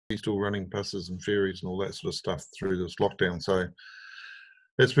still running buses and ferries and all that sort of stuff through this lockdown. So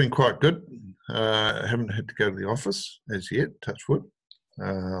it's been quite good. I haven't had to go to the office as yet, touch wood.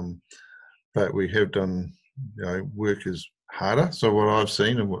 But we have done, work is harder. So what I've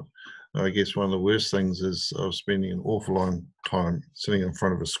seen, and what I guess one of the worst things is I was spending an awful long time sitting in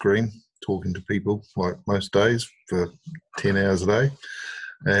front of a screen talking to people, like most days, for 10 hours a day.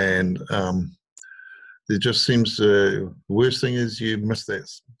 And there just seems the worst thing is you miss that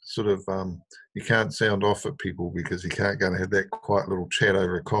sort of, you can't sound off at people because you can't go and have that quiet little chat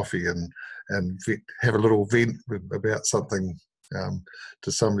over a coffee and have a little vent about something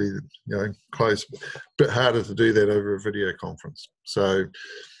to somebody, close. A bit harder to do that over a video conference. So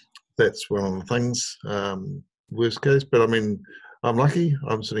that's one of the things, worst case. But I mean, I'm lucky.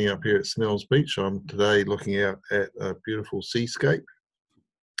 I'm sitting up here at Snells Beach. I'm today looking out at a beautiful seascape.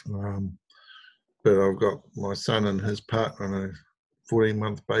 But I've got my son and his partner and a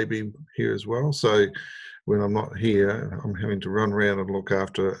 14-month baby here as well. So when I'm not here, I'm having to run around and look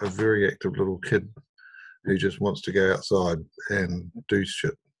after a very active little kid who just wants to go outside and do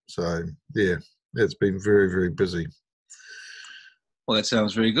shit. So yeah, it's been very, very busy. Well, that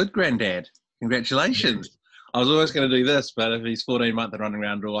sounds very good, Granddad. Congratulations. I was always going to do this, but if he's 14 months and running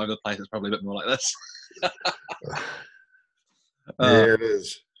around all over the place, it's probably a bit more like this. Yeah, it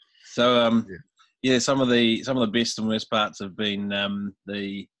is. So, some of the best and worst parts have been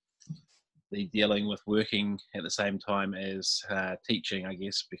the dealing with working at the same time as teaching, I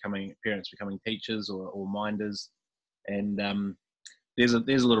guess, parents becoming teachers or minders. And there's a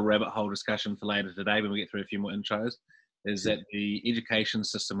little rabbit hole discussion for later today when we get through a few more intros, is that the education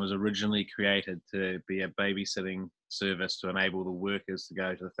system was originally created to be a babysitting service to enable the workers to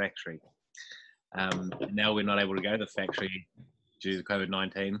go to the factory. And now we're not able to go to the factory due to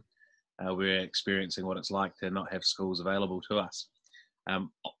COVID-19. We're experiencing what it's like to not have schools available to us. And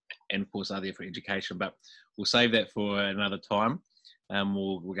of course are there for education, but we'll save that for another time.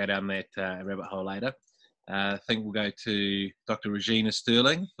 We'll go down that rabbit hole later. I think we'll go to Dr. Regina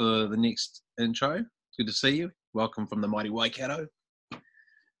Sterling for the next intro. Good to see you. Welcome from the mighty Waikato.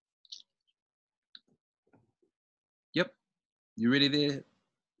 Yep. You ready there?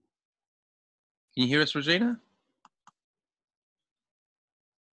 Can you hear us, Regina?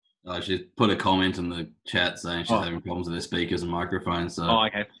 She put a comment in the chat saying she's having problems with her speakers and microphones. So. Oh,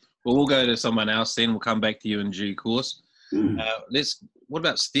 okay. Well, we'll go to someone else then. We'll come back to you in due course. What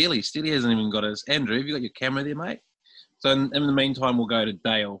about Steely? Steely hasn't even got his. Andrew, have you got your camera there, mate? So in the meantime, we'll go to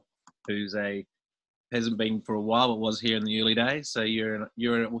Dale, who's hasn't been for a while, but was here in the early days. So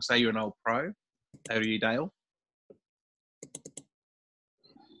we'll say you're an old pro. Over to you, Dale.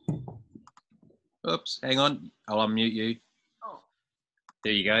 Oops, hang on. I'll unmute you.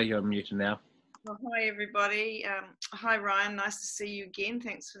 There you go, you're muted now. Well, hi, everybody. Hi, Ryan. Nice to see you again.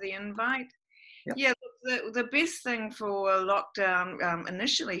 Thanks for the invite. Yep. Yeah, the best thing for lockdown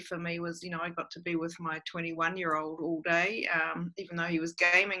initially for me was, I got to be with my 21-year-old all day, even though he was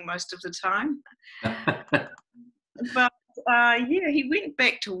gaming most of the time. But, he went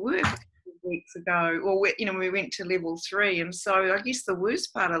back to work a couple of weeks ago, or, we went to level 3. And so I guess the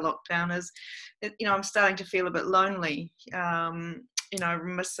worst part of lockdown is, I'm starting to feel a bit lonely.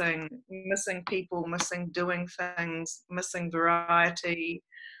 Missing people, missing doing things, missing variety.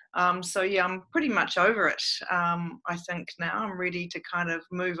 I'm pretty much over it. I think now I'm ready to kind of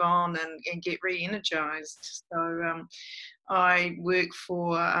move on and get re-energized. So I work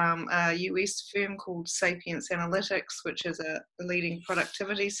for a US firm called Sapience Analytics, which is a leading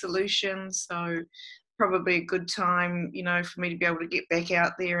productivity solution. So probably a good time, for me to be able to get back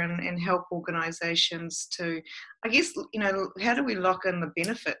out there and help organisations to, I guess, how do we lock in the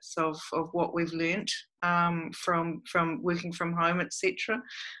benefits of what we've learnt from working from home, etc. I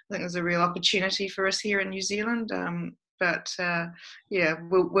think there's a real opportunity for us here in New Zealand.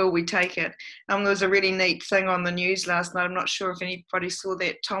 Will we take it? There was a really neat thing on the news last night. I'm not sure if anybody saw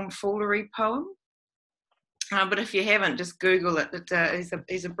that tomfoolery poem. But if you haven't, just Google it.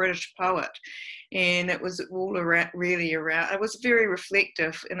 He's a British poet, and it was all around. It was very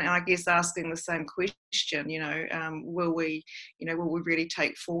reflective, and I guess asking the same question. Will we really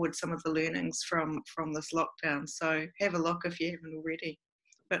take forward some of the learnings from this lockdown? So have a look if you haven't already.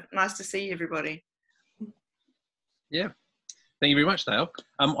 But nice to see everybody. Yeah, thank you very much, Dale.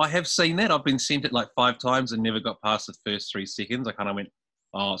 I have seen that. I've been sent it like 5 times and never got past the first 3 seconds. I kind of went,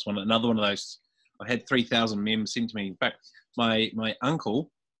 oh, it's another one of those. I had 3,000 memes sent to me. In fact, my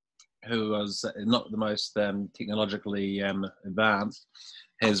uncle, who was not the most technologically advanced,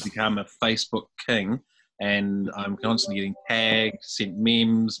 has become a Facebook king, and I'm constantly getting tagged, sent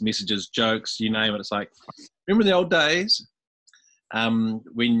memes, messages, jokes, you name it. It's like, remember the old days?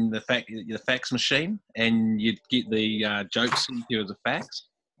 when the fax machine, and you'd get the jokes sent to you as a fax.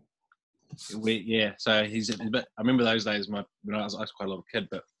 So he's a bit. I remember those days. When I was quite a little kid,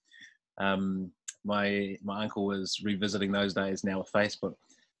 but my uncle was revisiting those days now with Facebook.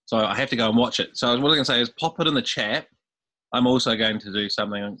 So I have to go and watch it. So what I was going to say is pop it in the chat. I'm also going to do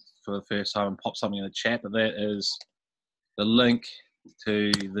something for the first time and pop something in the chat, but that is the link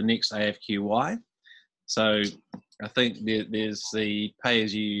to the next AFQY. So I think there's the pay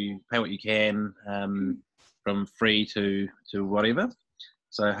what you can, from free to whatever.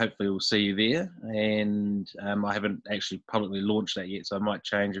 So hopefully we'll see you there. And I haven't actually publicly launched that yet, so I might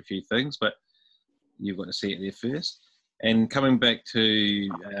change a few things, but you've got to see it there first. And coming back to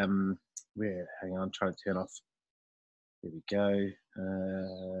hang on, I'm trying to turn off. There we go.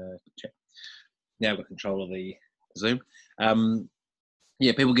 Check. Now I've got control of the Zoom.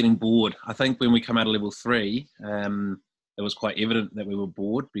 People getting bored. I think when we come out of level 3, it was quite evident that we were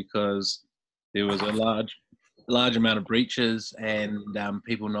bored because there was a large amount of breaches and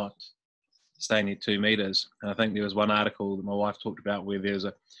people not staying at 2 meters. And I think there was one article that my wife talked about where there's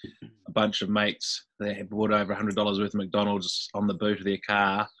a bunch of mates that had bought over $100 worth of McDonald's on the boot of their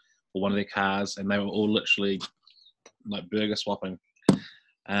car or one of their cars, and they were all literally like burger swapping.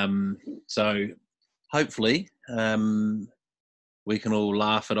 So hopefully we can all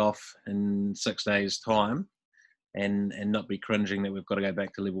laugh it off in 6 days' time and not be cringing that we've got to go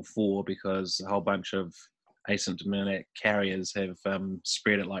back to level 4 because a whole bunch of asymptomatic carriers have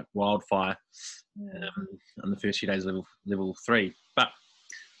spread it like wildfire on the first few days of level 3. But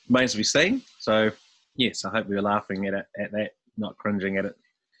remains to be seen. So yes, I hope we were laughing at that, not cringing at it.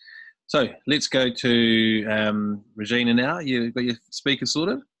 So let's go to Regina now. You've got your speaker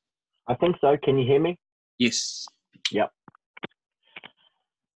sorted? I think so. Can you hear me? Yes. Yep.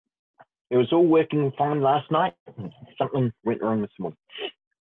 It was all working fine last night. Something went wrong this morning.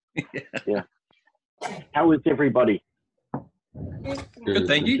 Yeah. How is everybody? Good,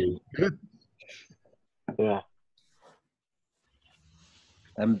 thank you. Good. Yeah.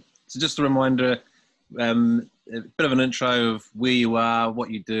 So just a reminder, a bit of an intro of where you are,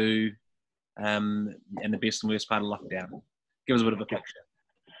 what you do, and the best and worst part of lockdown. Give us a bit of a picture.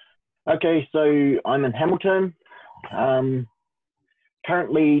 Okay, so I'm in Hamilton,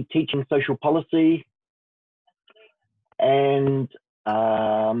 currently teaching social policy, and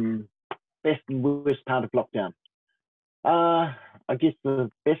best and worst part of lockdown. I guess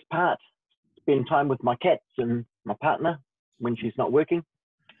the best part, spend time with my cats and my partner when she's not working.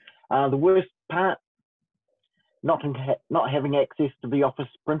 The worst part, not having access to the office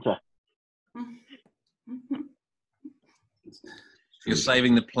printer. You're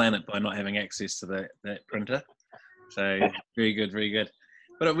saving the planet by not having access to that printer. So very good, very good.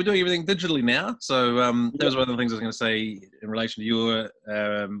 But we're doing everything digitally now. So that was one of the things I was going to say in relation to your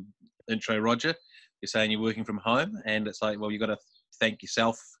intro, Roger. You're saying you're working from home, and it's like, well, you've got to thank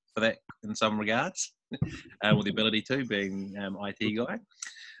yourself for that in some regards, with the ability to, being IT guy.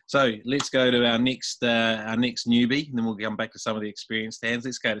 So let's go to our next newbie, and then we'll come back to some of the experienced hands.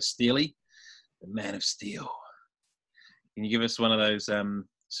 Let's go to Steely, the Man of Steel. Can you give us one of those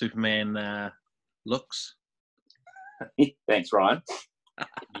Superman looks? Thanks, Ryan. Can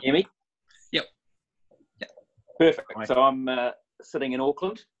you hear me? Yep. Perfect. So I'm sitting in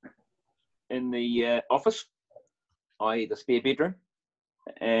Auckland in the office, i.e. the spare bedroom.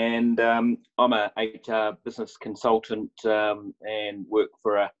 And I'm a HR business consultant and work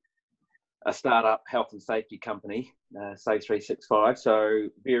for a startup health and safety company, Safe 365. So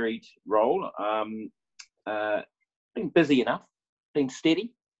varied role. Been busy enough, been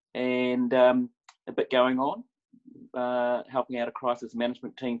steady, and a bit going on. Helping out a crisis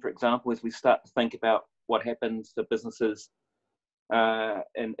management team, for example, as we start to think about what happens to businesses at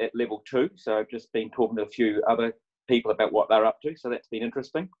level 2. So I've just been talking to a few other people about what they're up to. So that's been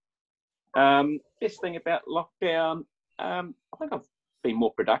interesting. Best thing about lockdown, I think I've been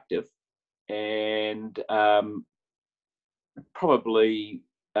more productive and probably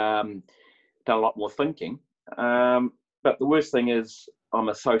done a lot more thinking. But the worst thing is I'm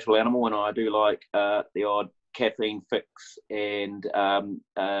a social animal and I do like the odd caffeine fix and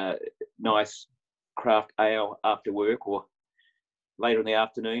nice craft ale after work or later in the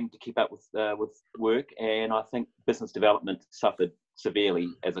afternoon to keep up with work. And I think business development suffered severely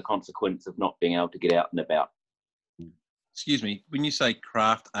as a consequence of not being able to get out and about. Excuse me, when you say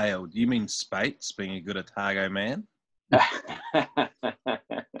craft ale, do you mean Spates, being a good Otago man?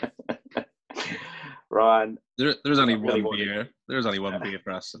 Ryan, there is only really one beer. There is only one beer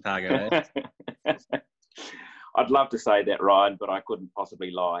for us Otago. I'd love to say that, Ryan, but I couldn't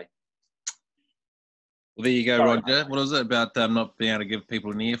possibly lie. Well, there you go, Sorry. Roger. What was it about not being able to give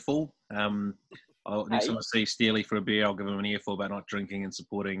people an earful? Next time I see Steely for a beer, I'll give him an earful about not drinking and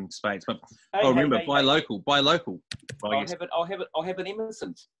supporting Spades. But remember, buy local. Buy local. Well, I'll have an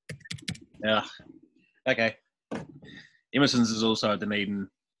Emerson's. Yeah. Okay. Emerson's is also a Dunedin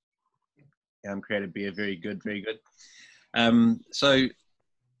created beer. Very good, very good. So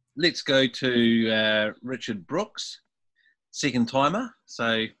let's go to Richard Brooks, second timer.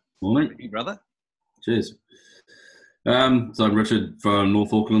 So, Morning, brother. Cheers. So I'm Richard from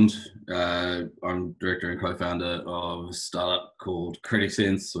North Auckland. I'm director and co-founder of a startup called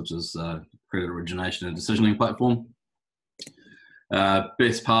CreditSense, which is a credit origination and decisioning platform.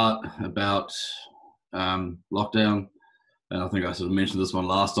 Best part about lockdown, and I think I sort of mentioned this one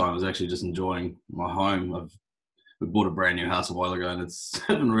last time, is actually just enjoying my home. We bought a brand new house a while ago, and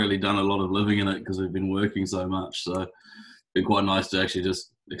haven't really done a lot of living in it because we've been working so much. So it's been quite nice to actually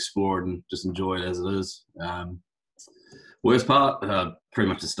just explore it and just enjoy it as it is. Worst part, pretty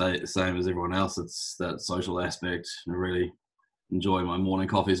much the same as everyone else. It's that social aspect. I really enjoy my morning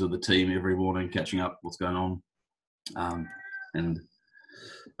coffees with the team every morning, catching up what's going on. And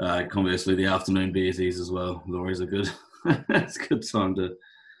conversely, the afternoon beersies as well. They're always it's a good time to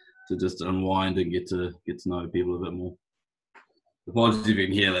just unwind and get to know people a bit more. Apologies if you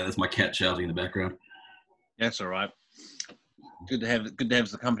can hear that. That's my cat shouting in the background. That's all right. Good to have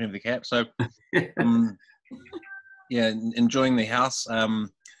the company of the cat. So, yeah, enjoying the house.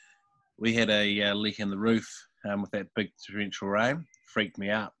 We had a leak in the roof with that big torrential rain. Freaked me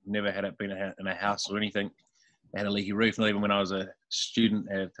out. Never had it been in a house or anything. I had a leaky roof, not even when I was a student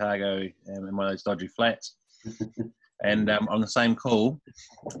at Otago in one of those dodgy flats. And on the same call,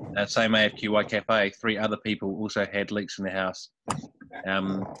 same AFQY Café, 3 other people also had leaks in the house.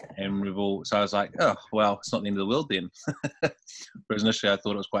 And so I was like, oh, well, it's not the end of the world then. Whereas initially I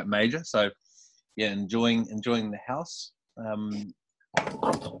thought it was quite major. So yeah, enjoying the house.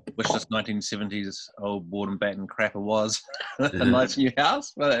 Wish this 1970s old board and batten crapper was a nice new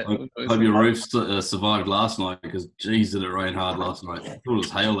house. But I hope your roof survived last night, because geez, did it rain hard last night. I thought it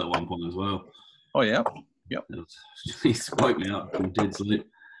was hail at one point as well. Oh yeah, yep. He woke me up from dead sleep.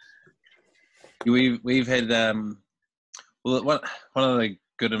 We've had well, one of the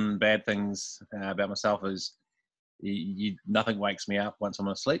good and bad things about myself is nothing wakes me up once I'm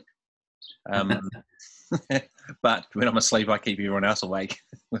asleep. But when I'm asleep, I keep everyone else awake.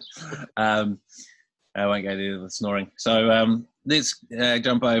 I won't go there with the snoring. So let's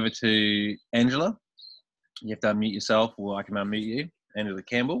jump over to Angela. You have to unmute yourself, or I can unmute you. Angela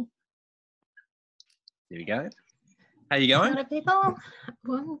Campbell. There we go. How you going? Hello, people.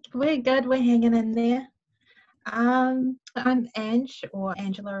 Well, we're good. We're hanging in there. I'm Ange, or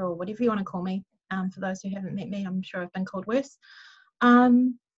Angela, or whatever you want to call me. For those who haven't met me, I'm sure I've been called worse.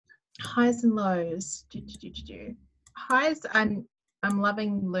 Highs and lows. Highs, I'm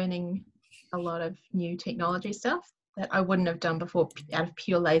loving learning a lot of new technology stuff that I wouldn't have done before out of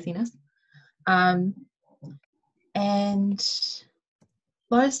pure laziness. And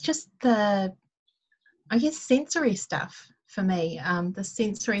lows, just the, I guess, sensory stuff for me, the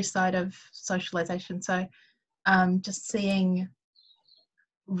sensory side of socialization. So just seeing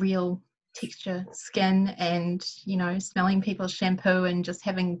real texture, skin, and, you know, smelling people's shampoo and just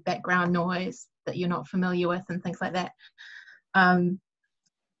having background noise that you're not familiar with and things like that.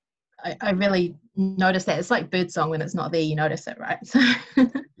 I really notice that. It's like birdsong. When it's not there, you notice it, right? So,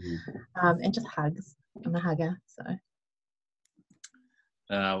 and just hugs. I'm a hugger, so.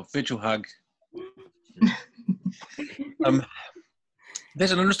 Virtual hug.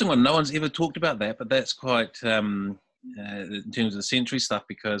 That's an interesting one. No one's ever talked about that, but that's quite in terms of the sensory stuff,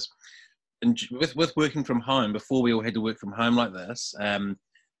 because with working from home, before we all had to work from home like this,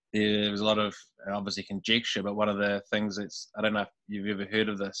 there was a lot of obviously conjecture, but one of the things I don't know if you've ever heard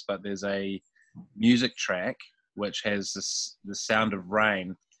of this, but there's a music track which has the sound of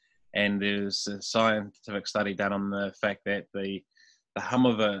rain, and there's a scientific study done on the fact that the hum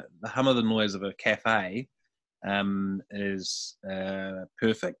of the noise of a cafe is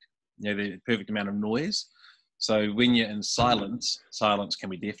perfect, you know, the perfect amount of noise. So when you're in silence can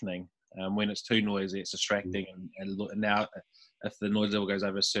be deafening. When it's too noisy, it's distracting, and now if the noise level goes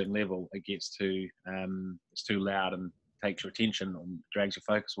over a certain level, it gets it's too loud and takes your attention and drags your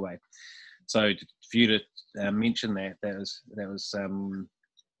focus away. So for you to mention that was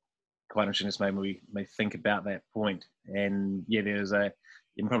quite interesting. It's made me think about that point. And yeah, you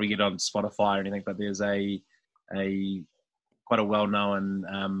can probably get on Spotify or anything, but there's a quite a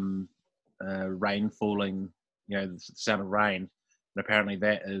well-known rain falling, you know, the sound of rain, and apparently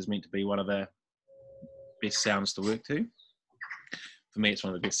that is meant to be one of the best sounds to work to. for me, it's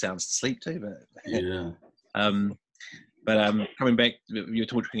one of the best sounds to sleep to. But Yeah. Coming back, you were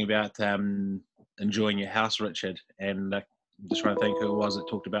talking about enjoying your house, Richard, and I'm just trying to think who it was that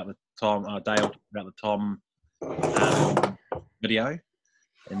talked about the Tom. Dale talked about the Tom video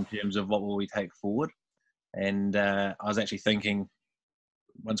in terms of what will we take forward. And I was actually thinking,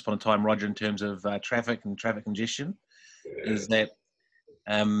 once upon a time, Roger, in terms of traffic and traffic congestion, is that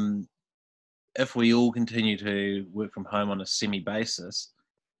if we all continue to work from home on a semi-basis,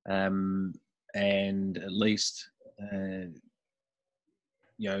 and at least,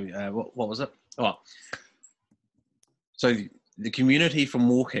 what was it? Oh, so the community from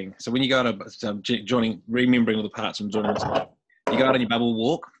walking. So when you go to remembering all the parts and joining this, you go out on your bubble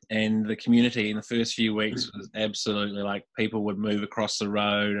walk, and the community in the first few weeks was absolutely like people would move across the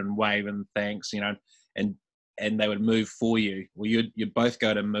road and wave and thanks, and they would move for you. Well, you'd both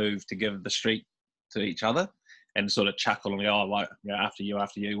go to move to give the street to each other and sort of chuckle and go, after you,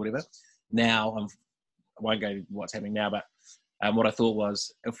 whatever. Now, I won't go what's happening now, but what I thought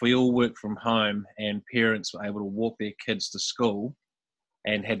was, if we all work from home and parents were able to walk their kids to school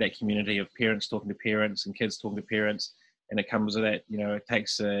and had that community of parents talking to parents and kids talking to parents, and it comes with that, it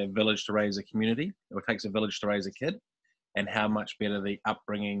takes a village to raise a community, or it takes a village to raise a kid, and how much better the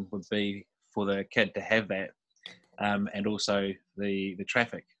upbringing would be for the kid to have that, and also the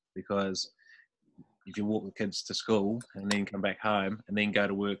traffic, because if you walk the kids to school and then come back home and then go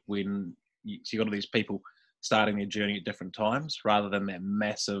to work when you've got all these people starting their journey at different times, rather than that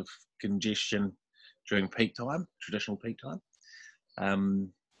massive congestion during peak time, traditional peak time.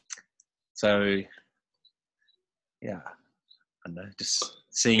 So, yeah, I don't know, just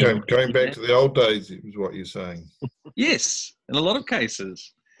seeing... Going back to the old days, is what you're saying. Yes, in a lot of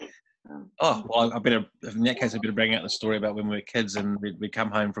cases. Oh, well, in that case, I better bring out the story about when we were kids and we'd come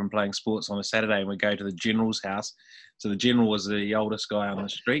home from playing sports on a Saturday and we'd go to the general's house. So the general was the oldest guy on the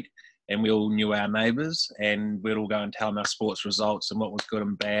street, and we all knew our neighbours, and we'd all go and tell him our sports results and what was good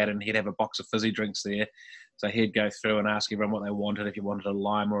and bad, and he'd have a box of fizzy drinks there. So he'd go through and ask everyone what they wanted, if you wanted a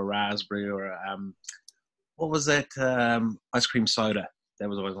lime or a raspberry or a, what was that, ice cream soda. That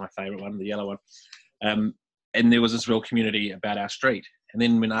was always my favourite one, the yellow one. And there was this real community about our street. And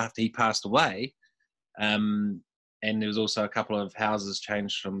then after he passed away, and there was also a couple of houses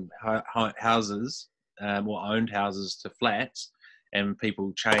changed from houses, or owned houses, to flats, and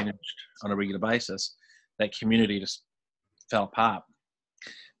people changed on a regular basis, that community just fell apart.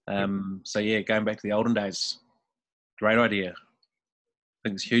 So yeah, going back to the olden days, great idea. I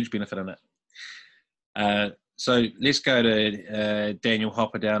think there's huge benefit in it. So let's go to Daniel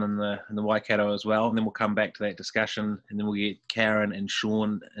Hopper down in the Waikato as well, and then we'll come back to that discussion, and then we'll get Karen and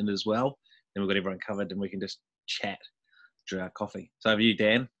Sean in as well. Then we've got everyone covered, and we can just chat during our coffee. So over you,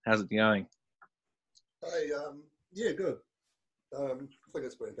 Dan. How's it going? Hey, yeah, good. I think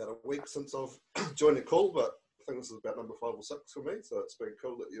it's been about a week since I've joined the call, but I think this is about number 5 or 6 for me. So it's been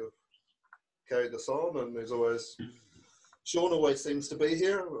cool that you've carried this on, and there's always Sean always seems to be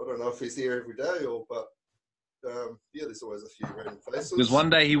here. I don't know if he's here every day but. Yeah, there's always a few random faces. There's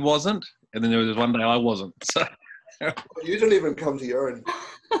one day he wasn't, and then there was one day I wasn't. So you didn't even come to your own.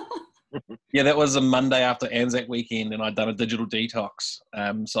 Yeah, that was a Monday after Anzac weekend, and I'd done a digital detox.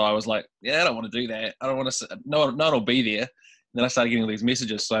 So I was like, yeah, I don't want to do that. I don't want to. No one will be there. And then I started getting all these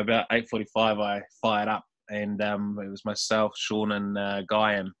messages. So about 8:45, I fired up, and it was myself, Sean, and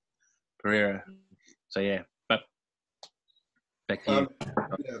Guy and Pereira. So yeah, but back to you.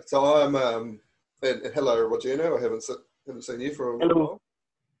 Yeah, so I'm. And hello, Rogerno. I haven't seen you for a Hello. while.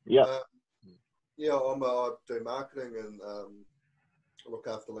 Yeah. Yeah, I do marketing and look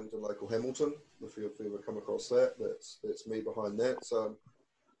after LinkedIn Local Hamilton. If you've ever come across that, that's me behind that. So I'm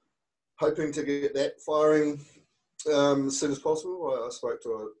hoping to get that firing as soon as possible. I spoke to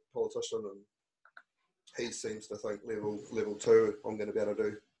a politician, and he seems to think level 2, I'm going to be able to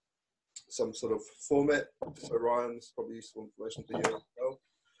do some sort of format. So Ryan's probably useful information for you as well.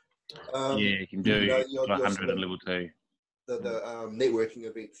 Yeah, you can do 100 at level 2. The networking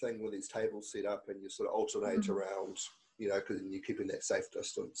event thing with these tables set up, and you sort of alternate around, because you're keeping that safe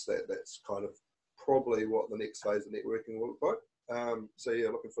distance. That's kind of probably what the next phase of networking will look like. So yeah,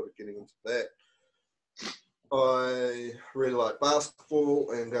 looking forward to getting into that. I really like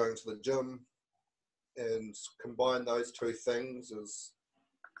basketball and going to the gym, and combine those two things is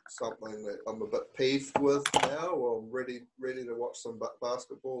something that I'm a bit peeved with now. I'm ready to watch some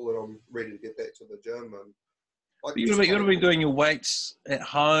basketball, and I'm ready to get back to the gym. And you've been doing your weights at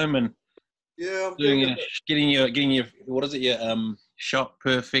home, and yeah, getting your what is it, your shop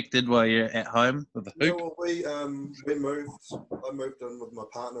perfected while you're at home with the Yeah, hoop? well, we moved. I moved in with my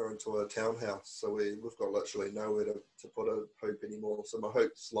partner into a townhouse, so we've got literally nowhere to put a hoop anymore. So my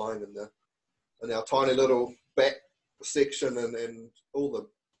hoop's lying in our tiny little back section, and all the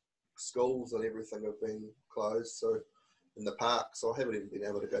schools and everything have been closed. So in the park, so I haven't even been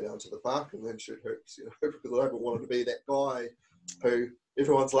able to go down to the park and then shoot hoops, you know, because I haven't wanted to be that guy who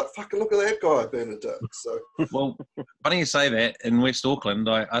everyone's like, fucking look at that guy being a dick. So Well, funny you say that. In West Auckland,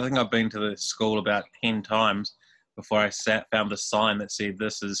 I think I've been to the school about 10 times before I found the sign that said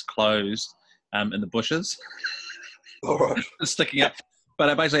this is closed in the bushes. all right, Sticking up.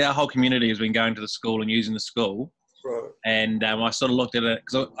 But basically our whole community has been going to the school and using the school. right, And I sort of looked at it,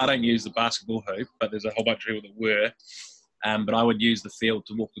 because I don't use the basketball hoop, but there's a whole bunch of people that were. But I would use the field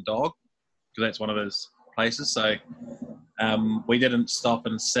to walk the dog, because that's one of those places. So we didn't stop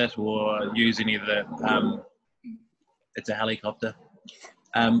and sit or use any of the, it's a helicopter.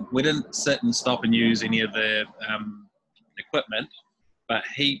 We didn't sit and stop and use any of the equipment, but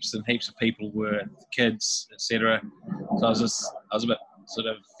heaps and heaps of people were, kids, etc. So I was a bit sort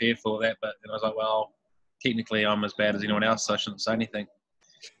of fearful of that, but then I was like, well, technically I'm as bad as anyone else, so I shouldn't say anything.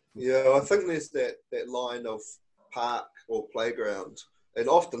 yeah. I think there's that line of park or playground, and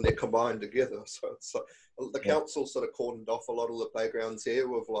often they're combined together. So it's like the council sort of cordoned off a lot of the playgrounds here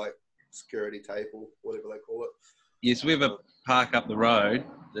with like security tape or whatever they call it. Yes, we have a park up the road.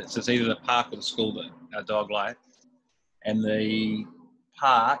 It's either the park or the school that our dog likes. And the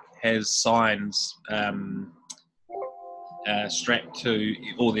park has signs strapped to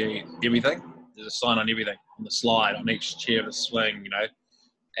everything. There's a sign on everything, on the slide, on each chair of the swing, you know.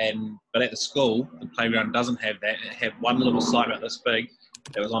 But at the school, the playground doesn't have that. It had one little sign about this big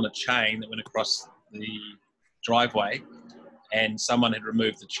that was on a chain that went across the driveway, and someone had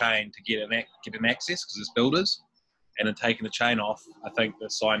removed the chain to get an access, because it's builders, and had taken the chain off. I think the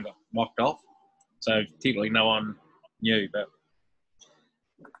sign got knocked off, so technically no one knew. But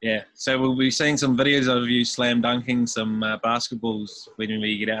yeah, so we'll be seeing some videos of you slam dunking some basketballs when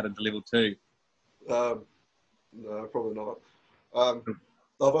we get out into level 2. No, probably not.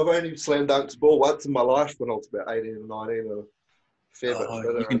 I've only slam dunked a ball once in my life when I was about 18 or 19, a fair bit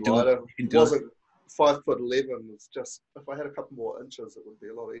fitter and lighter. It wasn't 5'11". It's just, if I had a couple more inches, it would be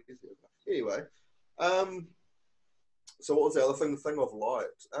a lot easier. But anyway, so what was the other thing? The thing I've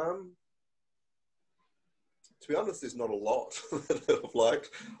liked. To be honest, there's not a lot that I've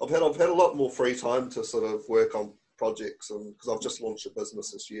liked. I've had a lot more free time to sort of work on projects, and because I've just launched a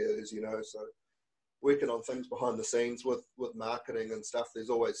business this year, as you know, so working on things behind the scenes with marketing and stuff.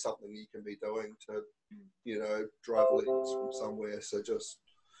 There's always something you can be doing to, you know, drive leads from somewhere. So just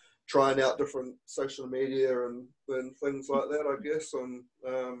trying out different social media and things like that, I guess. And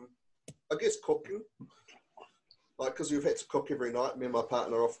I guess cooking. Like, because we've had to cook every night. Me and my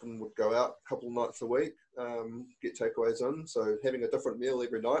partner often would go out a couple of nights a week, get takeaways in. So having a different meal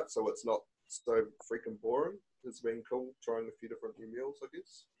every night, so it's not so freaking boring, has been cool. Trying a few different new meals, I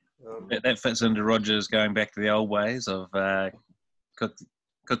guess. That fits into Roger's going back to the old ways of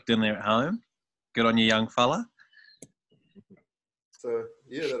cook dinner at home. Good on you, young fella. So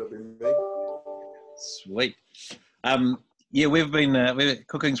yeah, that'll be me. Sweet. Yeah, we've been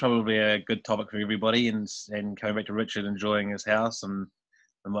cooking's probably a good topic for everybody, and coming back to Richard enjoying his house and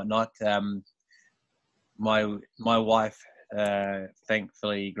whatnot. My wife,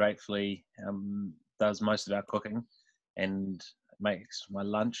 thankfully, gratefully, does most of our cooking and makes my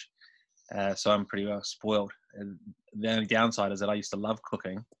lunch. So I'm pretty well spoiled. And the only downside is that I used to love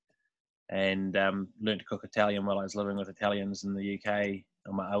cooking, and learned to cook Italian while I was living with Italians in the UK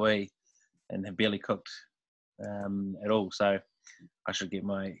on my OE, and have barely cooked at all. So I should get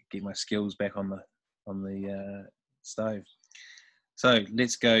my skills back on the stove. So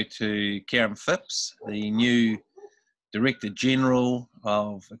let's go to Karen Phipps, the new Director General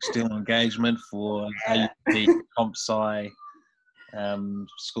of External Engagement for AFQY Comp Sci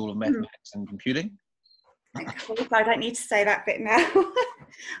School of Mathematics and Computing. Cool, so I don't need to say that bit now.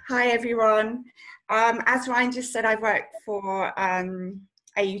 Hi everyone. As Ryan just said, I work for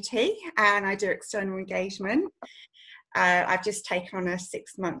AUT and I do external engagement. I've just taken on a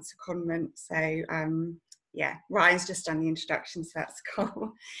 6-month secondment, so yeah, Ryan's just done the introduction, so that's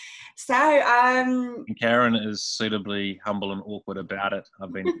cool. So Karen is suitably humble and awkward about it.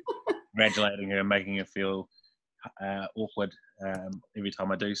 I've been congratulating her and making her feel awkward every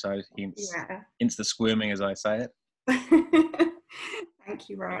time I do so, hence the squirming as I say it. Thank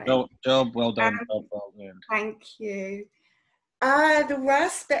you, Ryan. Job well done, job well earned. Thank you. The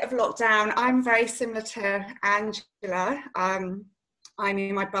worst bit of lockdown, I'm very similar to Angela. I'm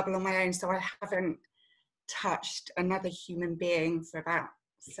in my bubble on my own, so I haven't touched another human being for about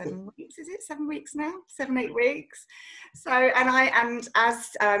 7 weeks. Is it 7 weeks now? 7, 8 weeks. So, and as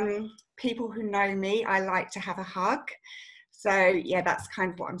people who know me, I like to have a hug. So yeah, that's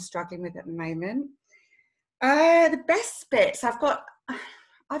kind of what I'm struggling with at the moment. The best bits, I've got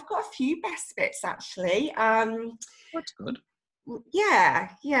a few best bits actually. That's good. Yeah,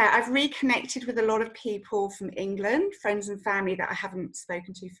 I've reconnected with a lot of people from England, friends and family that I haven't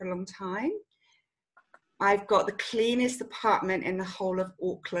spoken to for a long time. I've got the cleanest apartment in the whole of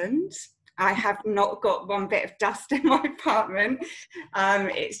Auckland. I have not got one bit of dust in my apartment.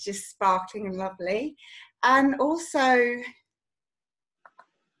 It's just sparkling and lovely. And also,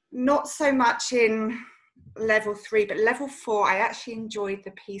 not so much in level 3, but level 4, I actually enjoyed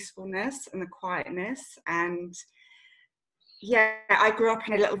the peacefulness and the quietness. And yeah, I grew up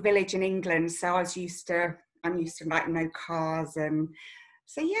in a little village in England, so I'm used to like no cars, and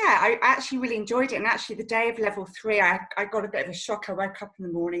so yeah, I actually really enjoyed it. And actually the day of level 3, I got a bit of a shock. I woke up in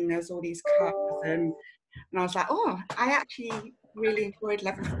the morning, there was all these cars, and I was like, oh, I actually really enjoyed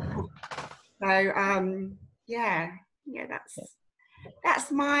level 4. So yeah,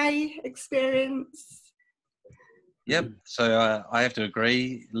 that's my experience. Yep. So I have to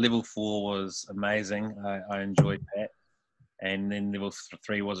agree. Level 4 was amazing. I enjoyed that, and then level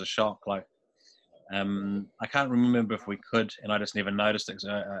 3 was a shock. Like, I can't remember if we could, and I just never noticed it.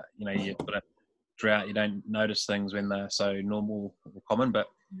 You know, you've got a drought, you don't notice things when they're so normal or common. But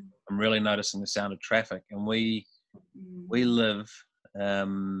I'm really noticing the sound of traffic, and we live a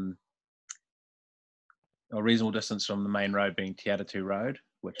reasonable distance from the main road, being Te Atatu Road,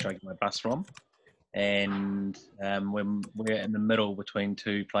 which I get my bus from. And when we're in the middle between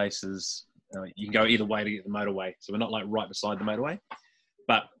two places, you can go either way to get the motorway. So we're not like right beside the motorway,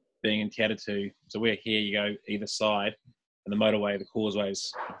 but being in Te Atatu, so we're here, you go either side, and the motorway, the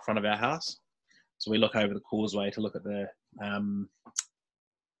causeway's in front of our house. So we look over the causeway to look at the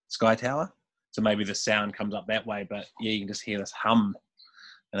Sky Tower. So maybe the sound comes up that way, but yeah, you can just hear this hum.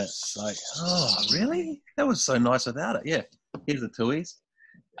 And it's like, oh, really? That was so nice without it. Yeah, here's the tuis.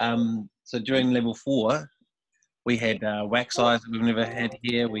 So during level 4, we had wax eyes that we've never had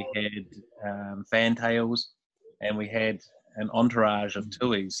here. We had fantails, and we had an entourage of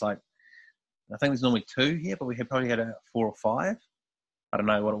tuis. Like, I think there's normally 2 here, but we probably had 4 or 5. I don't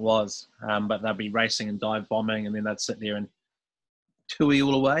know what it was, but they'd be racing and dive bombing, and then they'd sit there and tui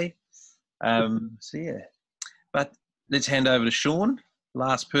all the way. So yeah, but let's hand over to Sean,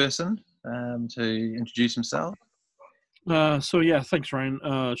 last person, to introduce himself. So yeah, thanks,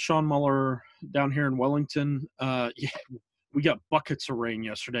 Ryan. Sean Muller down here in Wellington. Yeah, we got buckets of rain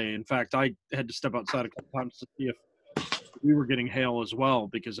yesterday. In fact, I had to step outside a couple times to see if we were getting hail as well,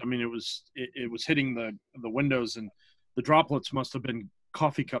 because I mean it was hitting the windows, and the droplets must have been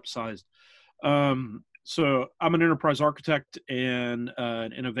coffee cup sized. So I'm an enterprise architect and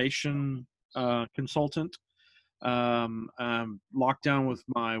an innovation consultant. I'm locked down with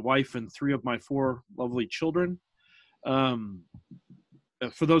my wife and 3 of my 4 lovely children.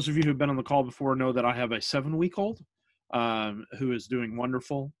 For those of you who've been on the call before, know that I have a 7-week-old who is doing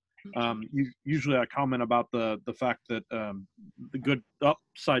wonderful. Usually I comment about the fact that the good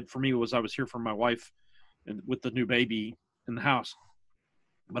upside for me was I was here for my wife and with the new baby in the house.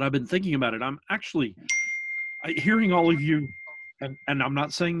 But I've been thinking about it. I'm actually hearing all of you, and I'm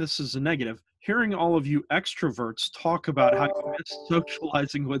not saying this is a negative, hearing all of you extroverts talk about how you miss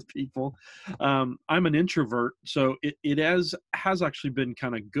socializing with people. I'm an introvert, so it has actually been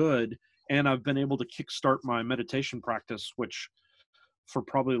kind of good, and I've been able to kickstart my meditation practice, which for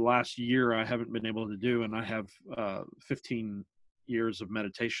probably the last year I haven't been able to do, and I have 15 years of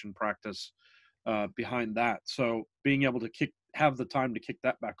meditation practice behind that. So being able to have the time to kick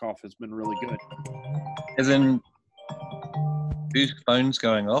that back off has been really good. As in, whose phone's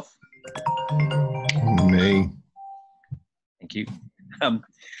going off? Me. Thank you.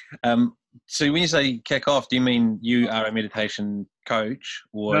 So when you say kick off, do you mean you are a meditation coach,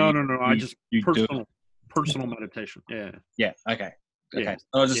 or no? I just personal meditation. Yeah. Yeah. Okay. Yeah.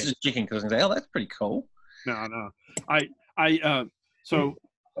 I was just checking because I was going to say, oh, that's pretty cool. No. So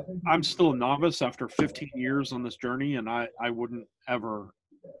I'm still a novice after 15 years on this journey, and I wouldn't ever.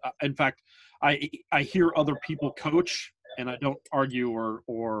 In fact, I hear other people coach, and I don't argue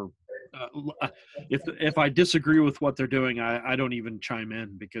or if I disagree with what they're doing, I don't even chime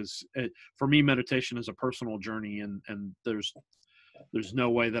in, because for me, meditation is a personal journey, and there's no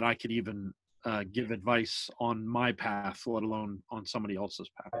way that I could even give advice on my path, let alone on somebody else's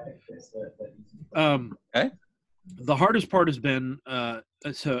path. Okay. The hardest part has been,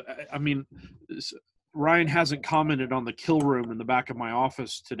 Ryan hasn't commented on the kill room in the back of my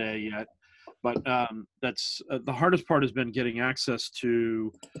office today yet, But that's the hardest part has been getting access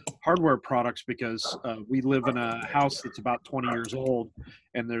to hardware products because we live in a house that's about 20 years old,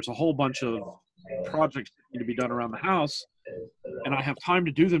 and there's a whole bunch of projects that need to be done around the house, and I have time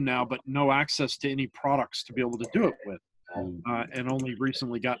to do them now, but no access to any products to be able to do it with. And only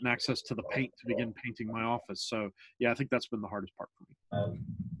recently gotten access to the paint to begin painting my office. So yeah, I think that's been the hardest part for me.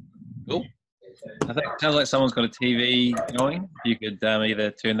 Cool. I think it sounds like someone's got a TV going. You could either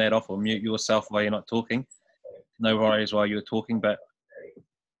turn that off or mute yourself while you're not talking. No worries while you're talking, but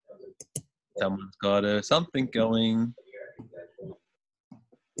someone's got something going.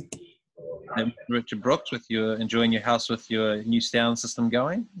 Richard Brooks, with your enjoying your house with your new sound system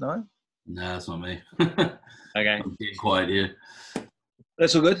going? No? No, that's not me. Okay. I'm getting quiet here.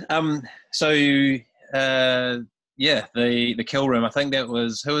 That's all good. Yeah, the kill room. I think that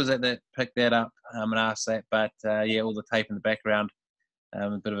was, who was it that picked that up and asked that? But yeah, all the tape in the background. A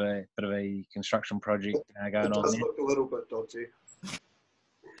bit of a construction project going on It does there. look a little bit dodgy.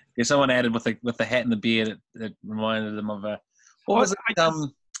 Yeah, someone added with the hat and the beard. It reminded them of a what was it?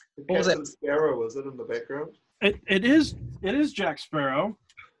 What was that? Sparrow, was it in the background? It is Jack Sparrow.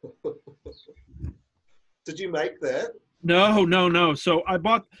 Did you make that? No. So I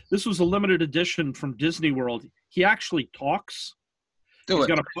bought, this was a limited edition from Disney World. He actually talks. He's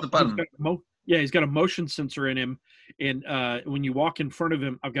got a motion sensor in him. And when you walk in front of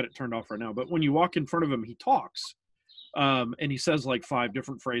him, I've got it turned off right now, but when you walk in front of him, he talks. And he says like 5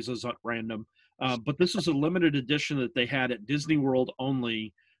 different phrases at random. But this is a limited edition that they had at Disney World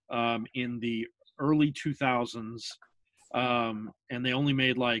only in the early 2000s. And they only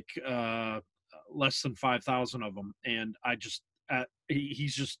made like less than 5,000 of them. And I just,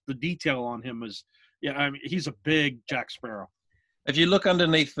 he's just, the detail on him is, yeah, I mean, he's a big Jack Sparrow. If you look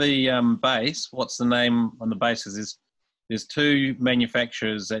underneath the base, what's the name on the base? Because there's 2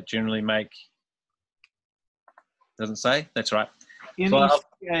 manufacturers that generally make. Doesn't say? That's right.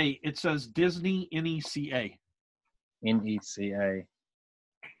 NECA. It says Disney NECA. NECA.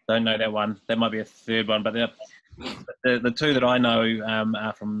 Don't know that one. That might be a third one, but the 2 that I know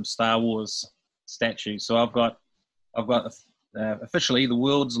are from Star Wars statues. So I've got officially the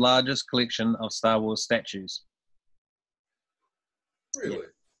world's largest collection of Star Wars statues. Really?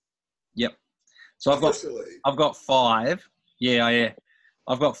 Yep. So I've got 5. Yeah.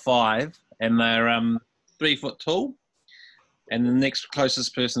 I've got 5, and they're 3 foot tall, and the next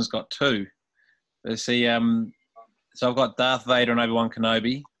closest person's got 2. You see, so I've got Darth Vader and Obi-Wan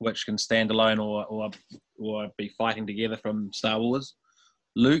Kenobi, which can stand alone or be fighting together from Star Wars.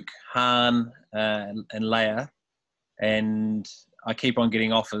 Luke, Han, and Leia, and I keep on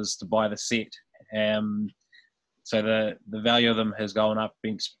getting offers to buy the set. So the value of them has gone up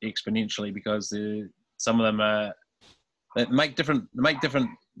exponentially because some of them make different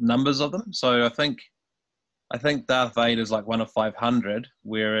numbers of them. So I think Darth Vader is like 1 of 500,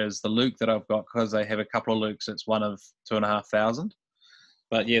 whereas the Luke that I've got, because they have a couple of Lukes, it's 1 of 2,500.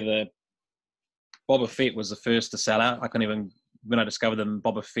 But yeah, the Boba Fett was the first to sell out. When I discovered them,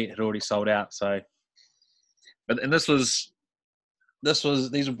 Boba Fett had already sold out. So, and these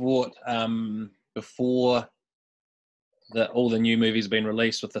were bought before all the new movies have been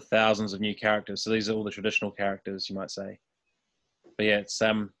released with the thousands of new characters. So these are all the traditional characters, you might say. But yeah, it's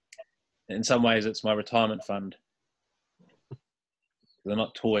in some ways it's my retirement fund. They're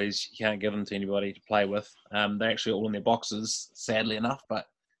not toys. You can't give them to anybody to play with. They're actually all in their boxes, sadly enough, but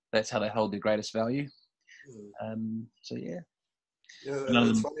that's how they hold their greatest value. So yeah. Yeah,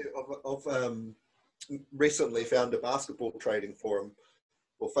 it's funny. I've recently found a basketball trading forum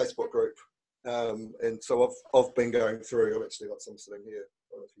or Facebook group, and so I've been going through. I've actually got some sitting here. I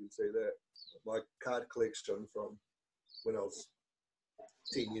don't know if you can see that. My card collection from when I was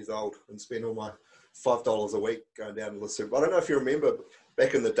 10 years old, and spend all my $5 a week going down to the super. I don't know if you remember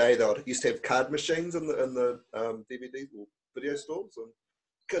back in the day, they used to have card machines in the DVD or video stores, and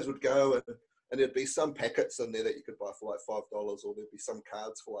kids would go and there'd be some packets in there that you could buy for like $5, or there'd be some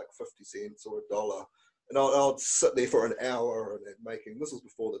cards for like 50 cents or $1. And I'd sit there for an hour and making. This was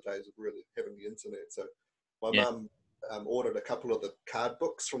before the days of really having the internet. So my mum ordered a couple of the card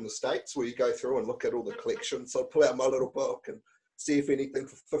books from the States where you go through and look at all the collections. So I'd pull out my little book and see if anything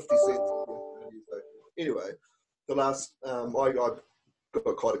for 50 cents. So anyway, the last I got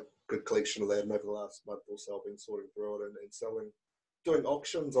quite a good collection of that, and over the last month or so I've been sorting through it and selling. Doing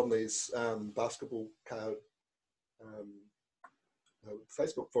auctions on these basketball card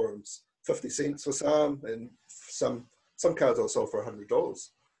Facebook forums, 50 cents for some, and some cards I'll sell for $100.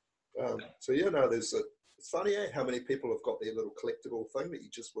 So yeah, no, it's funny how many people have got their little collectible thing that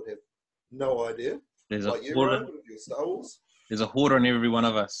you just would have no idea. There's like a you, hoarder. Ryan, with your Star Wars. There's a hoarder in every one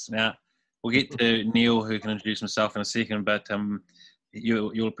of us. Now, we'll get to Neil, who can introduce himself in a second, but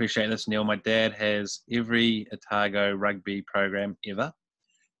you'll appreciate this, Neil. My dad has every Otago rugby program ever,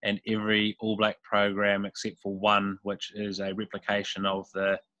 and every All Black program except for one, which is a replication of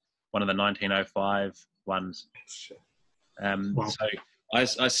one of the 1905 ones. Wow. So I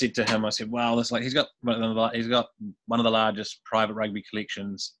said to him, I said, "Wow, this he's got one of the largest private rugby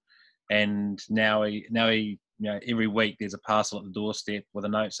collections, and now he every week there's a parcel at the doorstep with a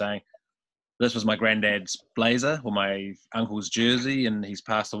note saying, this was my granddad's blazer or my uncle's jersey, and he's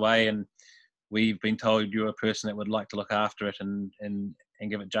passed away, and we've been told you're a person that would like to look after it and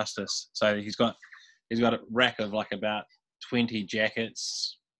give it justice." So he's got a rack of about 20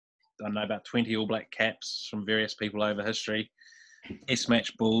 jackets, I don't know, about 20 All Black caps from various people over history, Test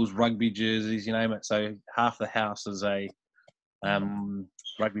match balls, rugby jerseys, you name it. So half the house is a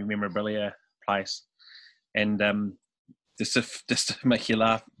rugby memorabilia place. And just to make you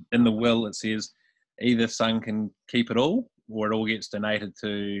laugh, in the will it says either son can keep it all or it all gets donated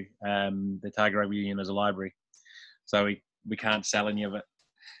to the Otago Rugby Union as a library. So we can't sell any of it,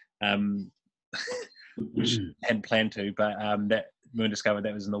 which hadn't planned to, but that when we discovered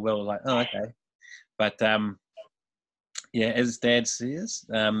that was in the will, I was like, oh, okay. But yeah, as Dad says,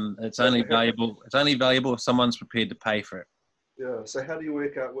 it's only valuable if someone's prepared to pay for it. Yeah. So how do you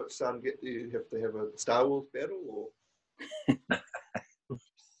work out which son get? Do you have to have a Star Wars battle or?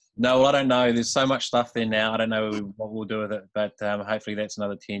 No, well, I don't know. There's so much stuff there now. I don't know what we'll do with it, but hopefully that's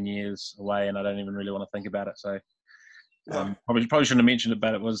another 10 years away, and I don't even really want to think about it. So probably shouldn't have mentioned it,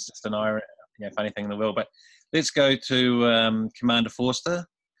 but it was just an funny thing in the will. But let's go to Commander Forster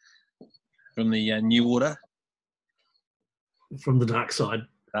from the New Order. From the dark side.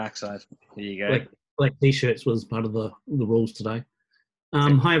 Dark side. There you go. Black t-shirts was part of the rules today.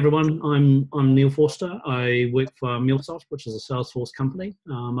 Hi everyone, I'm Neil Forster. I work for MuleSoft, which is a Salesforce company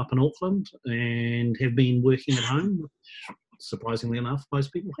up in Auckland, and have been working at home, which surprisingly enough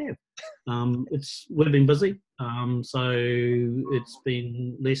most people have. We've been busy, so it's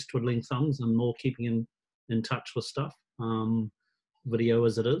been less twiddling thumbs and more keeping in touch with stuff, video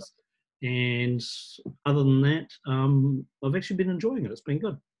as it is. And other than that, I've actually been enjoying it. It's been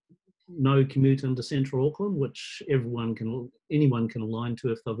good. No commute into central Auckland, which anyone can align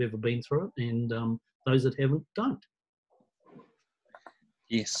to if they've ever been through it, and those that haven't don't.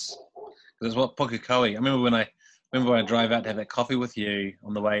 Yes, because it's what Pukekohe. I remember when I drove out to have that coffee with you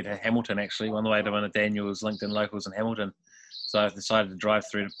on the way to Hamilton. Actually, on the way to one of Daniel's LinkedIn locals in Hamilton. So I decided to drive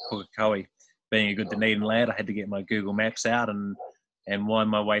through to Pukekohe. Being a good Dunedin lad, I had to get my Google Maps out and wind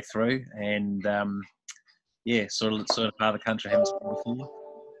my way through, and sort of part of the country I haven't seen before.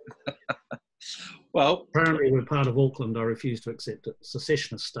 Well, apparently we're part of Auckland. I refuse to accept it.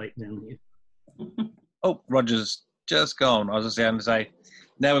 Secessionist state down here. Oh, Roger's just gone. I was just going to say,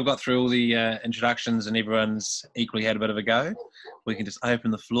 now we've got through all the introductions and everyone's equally had a bit of a go, we can just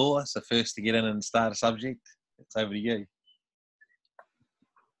open the floor. So first to get in and start a subject, it's over to you.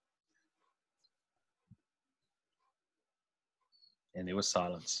 And there was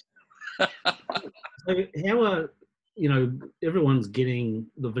silence. So how are, everyone's getting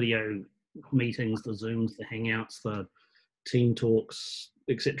the video meetings, the Zooms, the Hangouts, the team talks,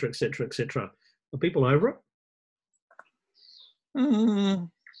 etc., etc., etc. Are people over it?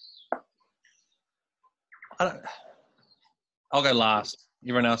 I'll go last.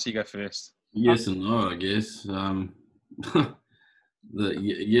 Everyone else, you go first. Yes and no, I guess.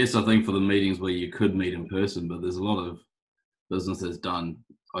 Yes, I think for the meetings where you could meet in person, but there's a lot of business that's done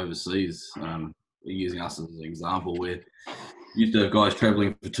overseas. Using us as an example, where you used to have guys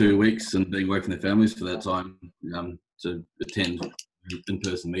travelling for 2 weeks and being away from their families for that time to attend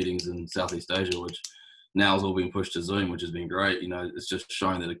in-person meetings in Southeast Asia, which now has all been pushed to Zoom, which has been great. It's just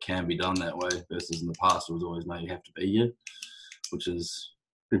showing that it can be done that way versus in the past it was always, no, you have to be here, which has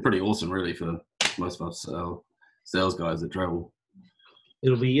been pretty awesome really for most of us sales guys that travel.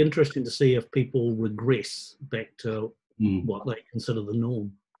 It'll be interesting to see if people regress back to what they consider the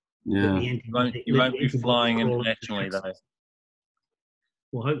norm. Yeah. You won't be flying internationally though.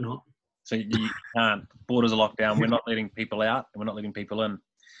 Well, hope not. So you can't. Borders are locked down. We're not letting people out and we're not letting people in.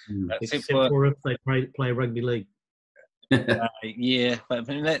 Except for if they play rugby league. Yeah, but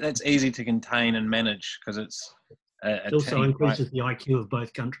I mean, that's easy to contain and manage because it's it also team, increases right? The IQ of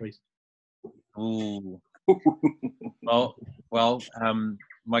both countries. Ooh. well,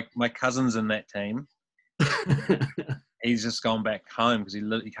 my cousin's in that team. He's just gone back home because he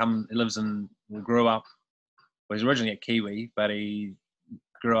grew up. Well, he's originally a Kiwi, but he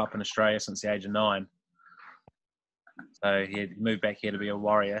grew up in Australia since the age of 9. So he had moved back here to be a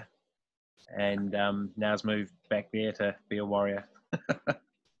warrior, and now he's moved back there to be a warrior.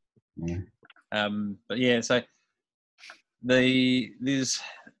 But yeah, so there's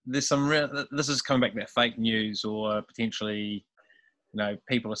some this is coming back to that fake news, or potentially,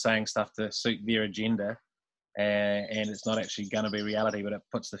 people are saying stuff to suit their agenda, and it's not actually going to be reality, but it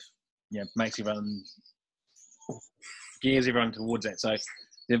puts makes everyone, gears everyone towards that. So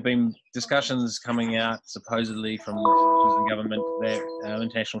there've been discussions coming out supposedly from the government that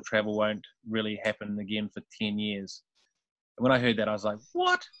international travel won't really happen again for 10 years. And when I heard that, I was like,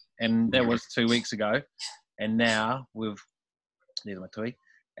 what? And that was 2 weeks ago. And now there's my tweet.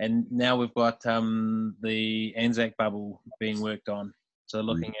 And now we've got the Anzac bubble being worked on. So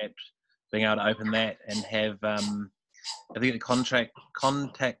looking at being able to open that and have, I think the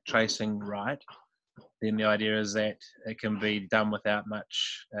contact tracing right, then the idea is that it can be done without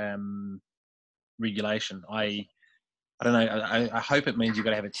much regulation. I don't know. I hope it means you've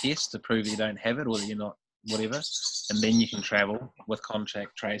got to have a test to prove that you don't have it, or that you're not whatever, and then you can travel with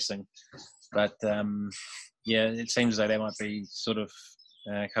contact tracing. But yeah, it seems like that might be sort of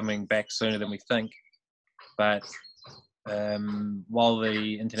coming back sooner than we think. But while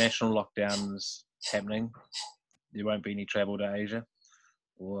the international lockdown's happening, there won't be any travel to Asia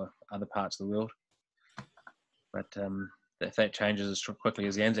or other parts of the world. But if that changes as quickly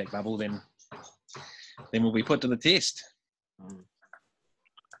as the Anzac bubble, then we'll be put to the test.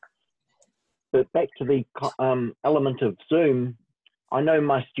 But back to the element of Zoom, I know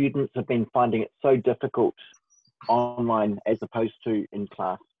my students have been finding it so difficult online as opposed to in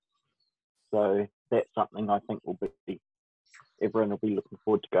class. So that's something I think everyone will be looking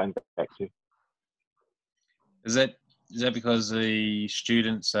forward to going back to. Is that because the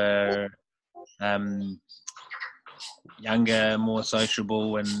students are younger, more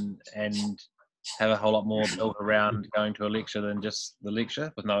sociable, and have a whole lot more built around going to a lecture than just the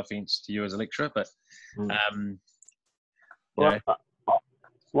lecture? With no offence to you as a lecturer, but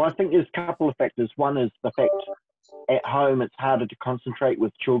well, I think there's a couple of factors. One is the fact at home it's harder to concentrate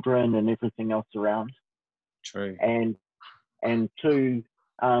with children and everything else around. True. And two,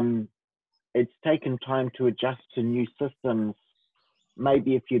 it's taken time to adjust to new systems.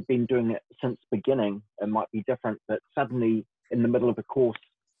 Maybe if you'd been doing it since beginning, it might be different, but suddenly in the middle of a course,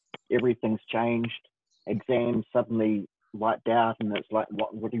 everything's changed. Exams suddenly wiped out, and it's like,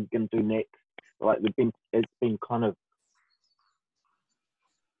 what are you going to do next? Like it's been kind of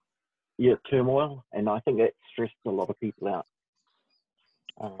turmoil, and I think it stressed a lot of people out.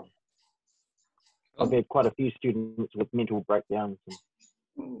 I've had quite a few students with mental breakdowns.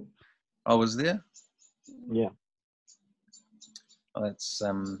 Oh, was there? Yeah. Oh, that's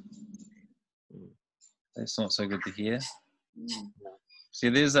not so good to hear. See,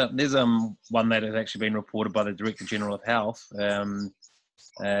 there's one that has actually been reported by the Director General of Health. So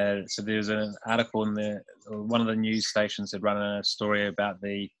there's an article in one of the news stations had run a story about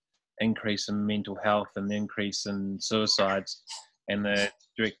the increase in mental health and the increase in suicides, and the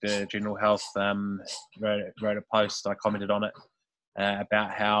Director General of Health wrote a post. I commented on it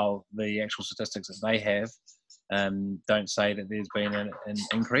about how the actual statistics that they have don't say that there's been an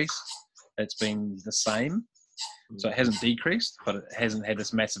increase. It's been the same. So it hasn't decreased, but it hasn't had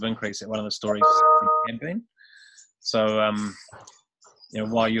this massive increase that one of the stories had been. So,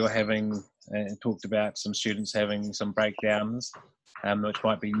 while you're having talked about some students having some breakdowns, which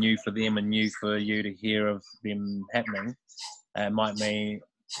might be new for them and new for you to hear of them happening, it might mean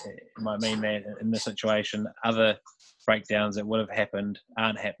that in this situation, other breakdowns that would have happened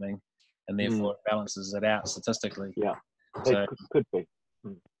aren't happening, and therefore it balances it out statistically. Yeah, so, it could be.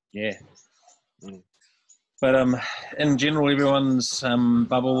 Yeah. But in general, everyone's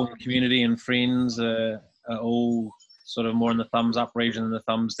bubble, community, and friends are all sort of more in the thumbs up region than the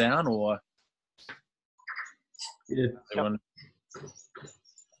thumbs down, or yeah. Everyone...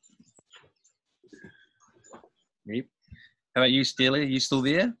 Yep. How about you, Steely? Are you still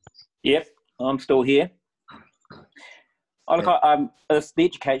there? Yep, I'm still here. Oh, look, the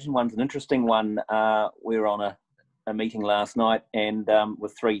education one's an interesting one. We were on a meeting last night, and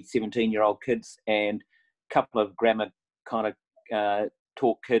with 3 17-year-old kids and a couple of grammar kind of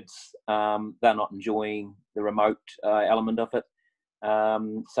talk kids. They're not enjoying the remote element of it.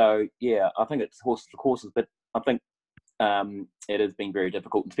 So yeah, I think it's horses for courses, but I think it has been very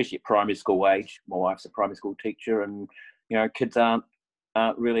difficult, especially at primary school age. My wife's a primary school teacher, and kids aren't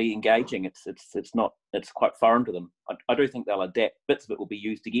really engaging. It's quite foreign to them. I do think they'll adapt. Bits of it will be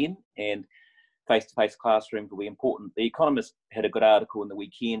used again, and face-to-face classrooms will be important. The Economist had a good article in the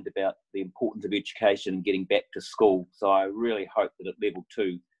weekend about the importance of education and getting back to school. So I really hope that at level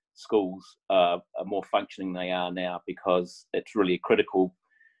 2, schools are more functioning than they are now, because it's really critical,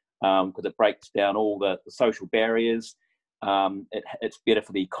 because it breaks down all the social barriers. It's better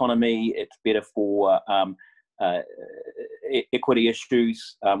for the economy. It's better for equity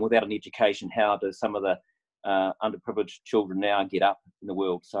issues. Without an education, how do some of the underprivileged children now get up in the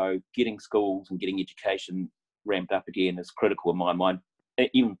world? So getting schools and getting education ramped up again is critical in my mind,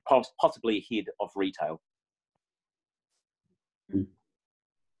 even possibly ahead of retail.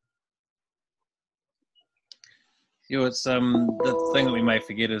 Yeah, it's the thing that we may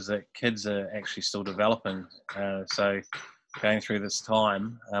forget is that kids are actually still developing. So going through this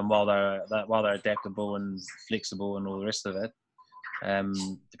time, while they're adaptable and flexible and all the rest of it,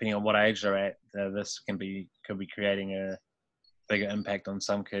 depending on what age they're at, this could be creating a bigger impact on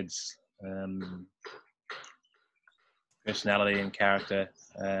some kids' personality and character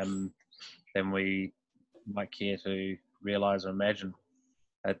than we might care to realise or imagine.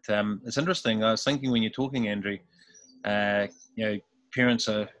 It's interesting. I was thinking when you're talking, Andrew, parents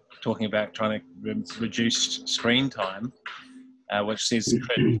are talking about trying to reduce screen time, which says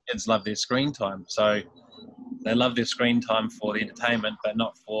kids love their screen time. So they love their screen time for the entertainment, but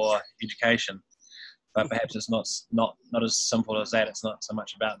not for education. But perhaps it's not as simple as that. It's not so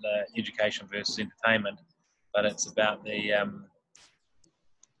much about the education versus entertainment, but it's about the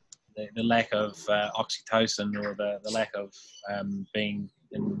lack of oxytocin, or the lack of being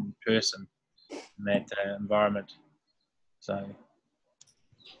in person in that environment. So.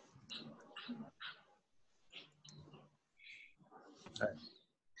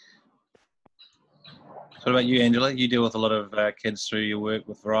 What about you, Angela? You deal with a lot of kids through your work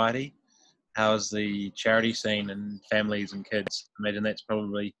with Variety. How's the charity scene and families and kids? I imagine that's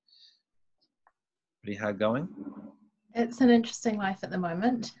probably pretty hard going. It's an interesting life at the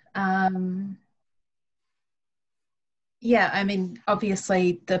moment. Yeah, I mean,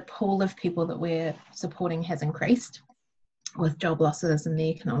 obviously the pool of people that we're supporting has increased with job losses and the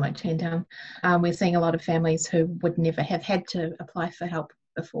economic turndown. We're seeing a lot of families who would never have had to apply for help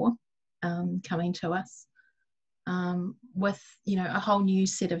before coming to us with, a whole new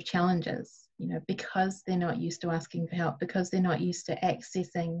set of challenges, because they're not used to asking for help, because they're not used to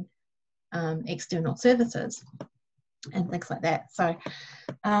accessing external services and things like that. So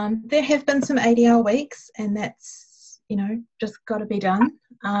there have been some 80-hour weeks, and that's, just got to be done.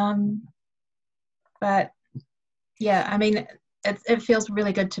 But yeah, I mean, it feels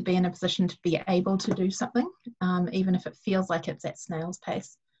really good to be in a position to be able to do something, even if it feels like it's at snail's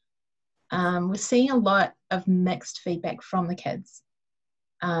pace. We're seeing a lot of mixed feedback from the kids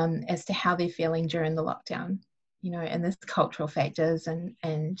as to how they're feeling during the lockdown, and there's cultural factors, and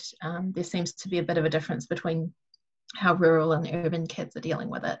there seems to be a bit of a difference between how rural and urban kids are dealing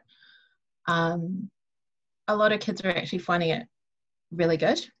with it. A lot of kids are actually finding it really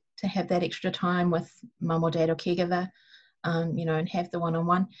good to have that extra time with mum or dad or caregiver, and have the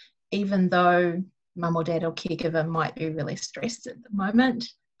one-on-one, even though mum or dad or caregiver might be really stressed at the moment,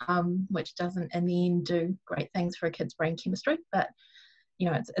 which doesn't in the end do great things for a kid's brain chemistry, but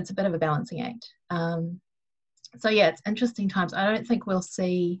it's a bit of a balancing act. So yeah, it's interesting times. I don't think we'll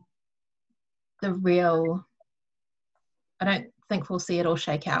see it all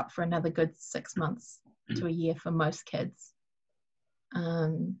shake out for another good 6 months to a year for most kids.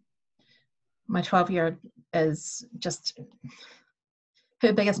 My 12-year-old is just,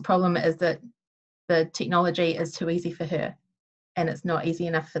 her biggest problem is that the technology is too easy for her, and it's not easy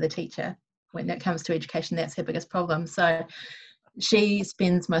enough for the teacher. When it comes to education, that's her biggest problem. So she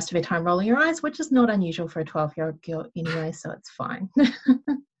spends most of her time rolling her eyes, which is not unusual for a 12-year-old girl anyway, so it's fine.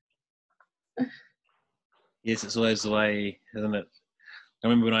 Yes, it's always the way, isn't it? I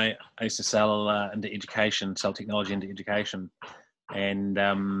remember when I used to sell technology into education, and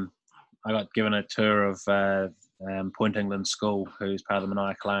I got given a tour of Point England School, who's part of the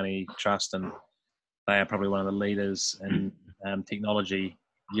Manaia Trust, and they are probably one of the leaders in technology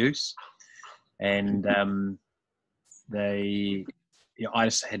use. And I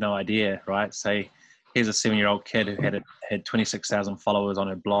just had no idea, right? So here's a 7-year-old kid who had 26,000 followers on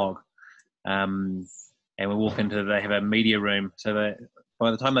her blog, and we walk into, they have a media room, so that by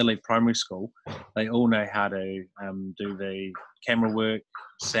the time they leave primary school, they all know how to do the camera work,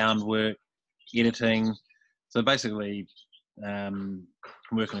 sound work, editing. So basically, can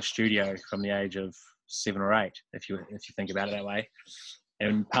work in a studio from the age of 7 or 8, if you think about it that way.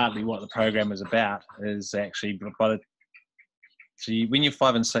 And partly what the program is about is actually when you're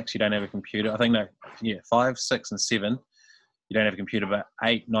 5 and 6, you don't have a computer. 5, 6, and 7, you don't have a computer, but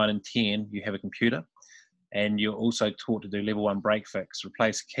 8, 9, and 10, you have a computer. And you're also taught to do level 1 break fix,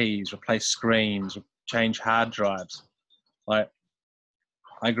 replace keys, replace screens, change hard drives. Like,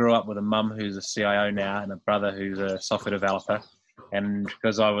 I grew up with a mum who's a CIO now and a brother who's a software developer. And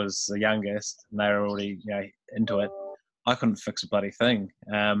because I was the youngest and they were already into it, I couldn't fix a bloody thing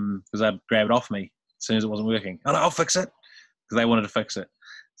because they'd grab it off me as soon as it wasn't working. Oh, no, I'll fix it, because they wanted to fix it.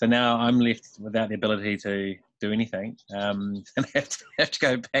 So now I'm left without the ability to do anything, and have to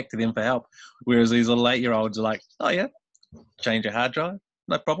go back to them for help. Whereas these little 8-year-olds are like, oh yeah, change a hard drive,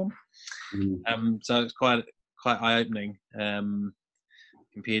 no problem. So it's quite eye-opening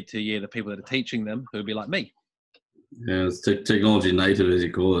compared to the people that are teaching them, who would be like me. Yeah, it's technology native, as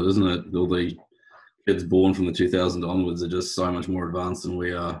you call it, isn't it? All the kids born from the 2000 onwards are just so much more advanced than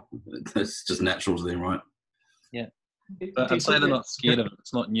we are. It's just natural to them, right? Yeah. But I'd say they're not scared of it.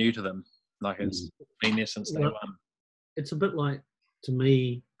 It's not new to them. Like, it's been there since day one. It's a bit like, to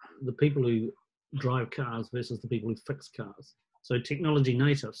me, the people who drive cars versus the people who fix cars. So technology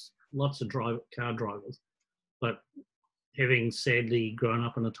natives, lots of car drivers, but having sadly grown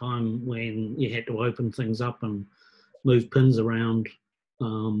up in a time when you had to open things up and move pins around,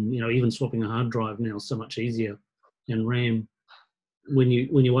 even swapping a hard drive now is so much easier. And RAM, when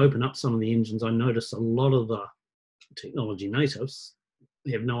you open up some of the engines, I notice a lot of the technology natives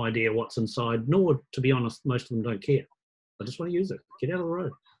have no idea what's inside, nor, to be honest, most of them don't care. I just want to use it. Get out of the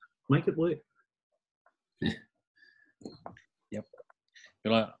road. Make it work. Yep.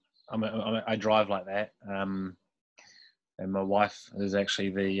 You're like, I drive like that. And my wife is actually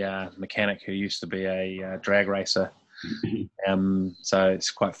the mechanic who used to be a drag racer. So it's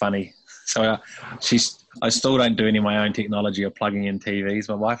quite funny. So I still don't do any of my own technology or plugging in TVs.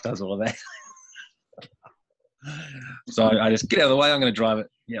 My wife does all of that. So I just get out of the way. I'm going to drive it.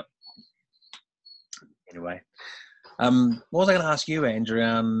 Yep. Anyway, what was I going to ask you, Andrew?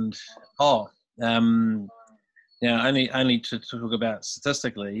 Only to talk about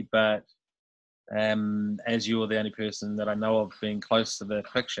statistically, but as you're the only person that I know of being close to the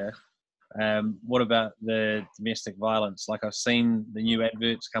picture, what about the domestic violence? Like, I've seen the new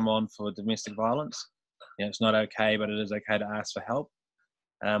adverts come on for domestic violence. It's not okay, but it is okay to ask for help.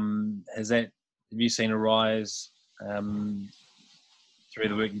 Have you seen a rise through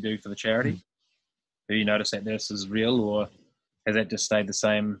the work you do for the charity? Have you noticed that this is real, or has that just stayed the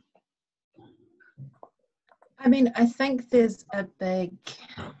same? I mean, I think there's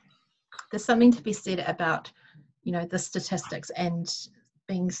something to be said about, the statistics and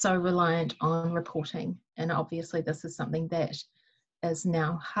being so reliant on reporting. And obviously this is something that is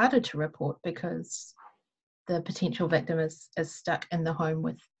now harder to report because the potential victim is stuck in the home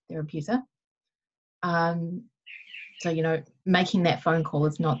with their abuser. So, making that phone call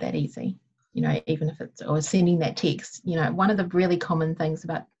is not that easy, even if or sending that text. One of the really common things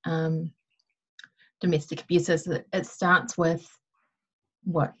about domestic abuse is that it starts with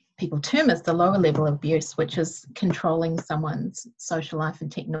what people term as the lower level of abuse, which is controlling someone's social life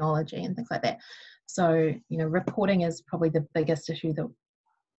and technology and things like that. So, reporting is probably the biggest issue that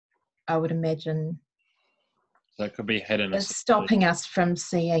I would imagine. So it could be hidden. Is stopping us from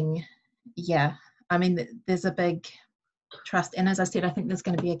seeing, there's a big trust. And as I said, I think there's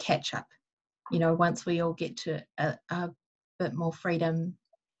going to be a catch up. Once we all get to a bit more freedom,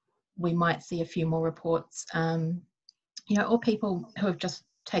 we might see a few more reports, or people who have just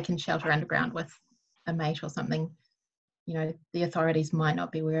taken shelter underground with a mate or something, the authorities might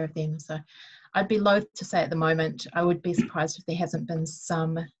not be aware of them. So I'd be loath to say at the moment. I would be surprised if there hasn't been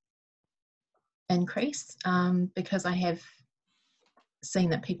some increase, because I have seen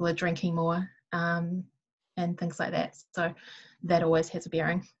that people are drinking more and things like that. So that always has a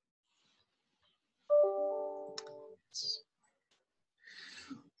bearing.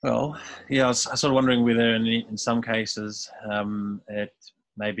 Well, I was sort of wondering whether in some cases it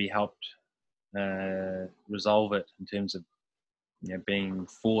maybe helped resolve it in terms of being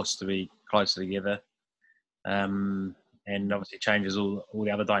forced to be closer together, and obviously changes all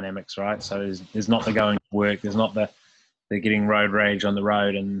the other dynamics, right? So there's not the going to work, there's not the getting road rage on the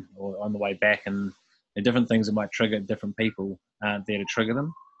road or on the way back, and the different things that might trigger different people aren't there to trigger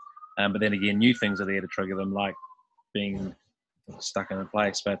them, but then again, new things are there to trigger them, like being stuck in a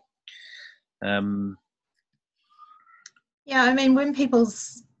place. But when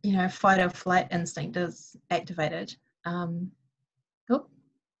people's fight or flight instinct is activated, that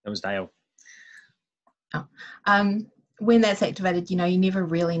was Dale. When that's activated, you never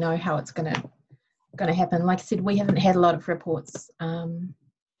really know how it's going to happen. Like I said, we haven't had a lot of reports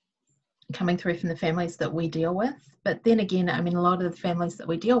coming through from the families that we deal with, but then again, a lot of the families that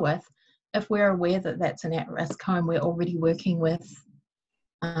we deal with, if we're aware that that's an at-risk home, we're already working with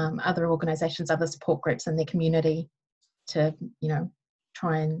other organisations, other support groups in their community to,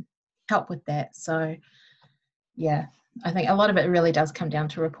 try and help with that. So, I think a lot of it really does come down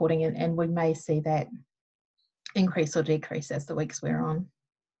to reporting, and we may see that increase or decrease as the weeks wear on.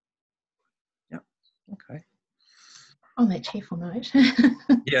 Yeah. Okay. On that cheerful note.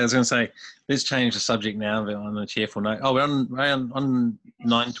 Yeah, I was going to say, let's change the subject now but on a cheerful note. Oh, we're on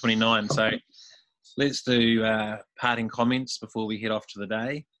 9:29, so let's do parting comments before we head off to the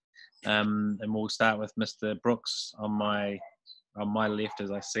day. And we'll start with Mr. Brooks on my left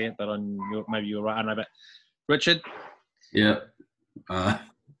as I see it, but on your, maybe you're right. I don't know, but Richard? Yeah.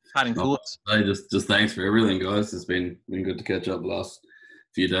 Parting thoughts? Just thanks for everything, guys. It's been good to catch up the last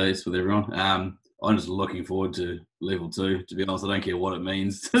few days with everyone. I'm just looking forward to level 2. To be honest, I don't care what it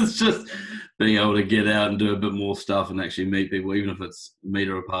means. It's just being able to get out and do a bit more stuff and actually meet people, even if it's a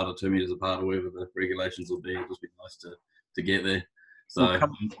metre apart or 2 metres apart or whatever the regulations will be. It'll just be nice to get there. So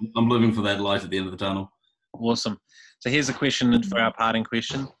I'm living for that light at the end of the tunnel. Awesome. So here's a question for our parting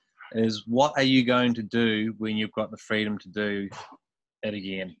question is, what are you going to do when you've got the freedom to do it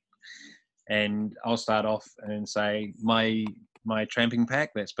again? And I'll start off and say my tramping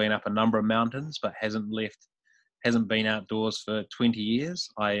pack that's been up a number of mountains but hasn't been outdoors for 20 years.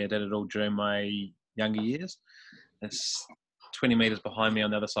 I did it all during my younger years. It's 20 metres behind me on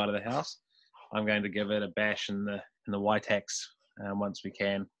the other side of the house. I'm going to give it a bash in the Waitax once we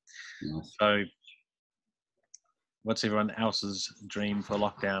can. Nice. So what's everyone else's dream for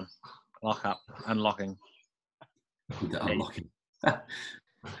lockdown? Unlocking. Unlocking.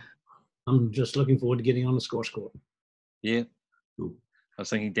 I'm just looking forward to getting on the squash court. Yeah. Cool. I was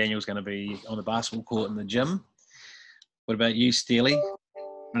thinking Daniel's going to be on the basketball court in the gym. What about you, Steely?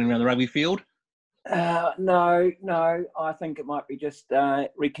 Running around the rugby field? No. I think it might be just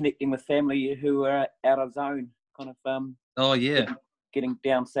reconnecting with family who are out of zone, kind of. Oh yeah. Getting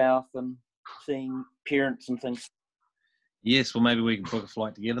down south and seeing parents and things. Yes, well maybe we can book a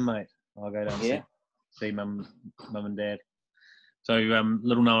flight together, mate. I'll go down and see mum and dad. So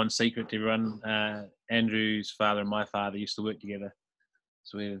little known secret to everyone, Andrew's father and my father used to work together.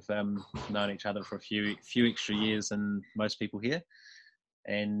 So we've known each other for a few extra years than most people here.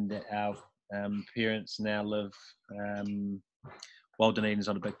 And our parents now live, while Dunedin's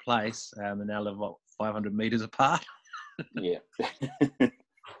not a big place, they now live, 500 metres apart? Yeah.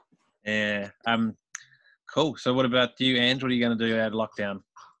 Yeah. Cool. So what about you, Andrew? What are you going to do out of lockdown?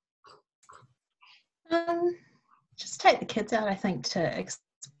 Just take the kids out, I think, to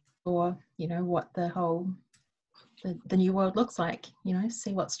explore, what the whole the new world looks like,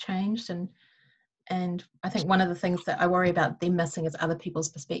 see what's changed. And I think one of the things that I worry about them missing is other people's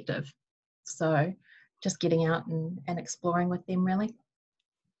perspective. So just getting out and exploring with them, really.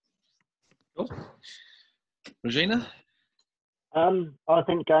 Cool. Regina? I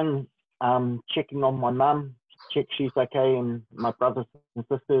think going checking on my mum, check she's okay, and my brothers and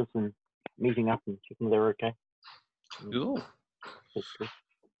sisters, and meeting up and checking they're okay. Cool.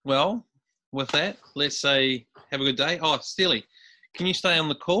 Well, with that, let's say have a good day. Oh, Steely, can you stay on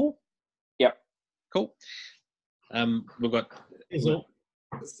the call? Yep. Cool. We've got the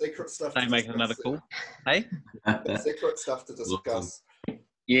secret stuff. Stay making another call. Hey? The secret stuff to discuss.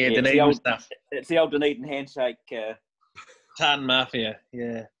 Yeah, Dunedin stuff. It's the old Dunedin handshake. Tartan Mafia,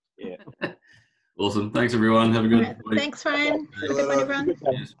 yeah. Awesome. Thanks, everyone. Have a good week. Thanks, Ryan. Have a good one,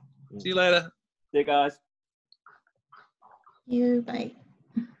 everyone. See you later. See you guys. You, bye.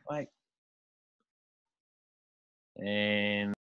 Bye. And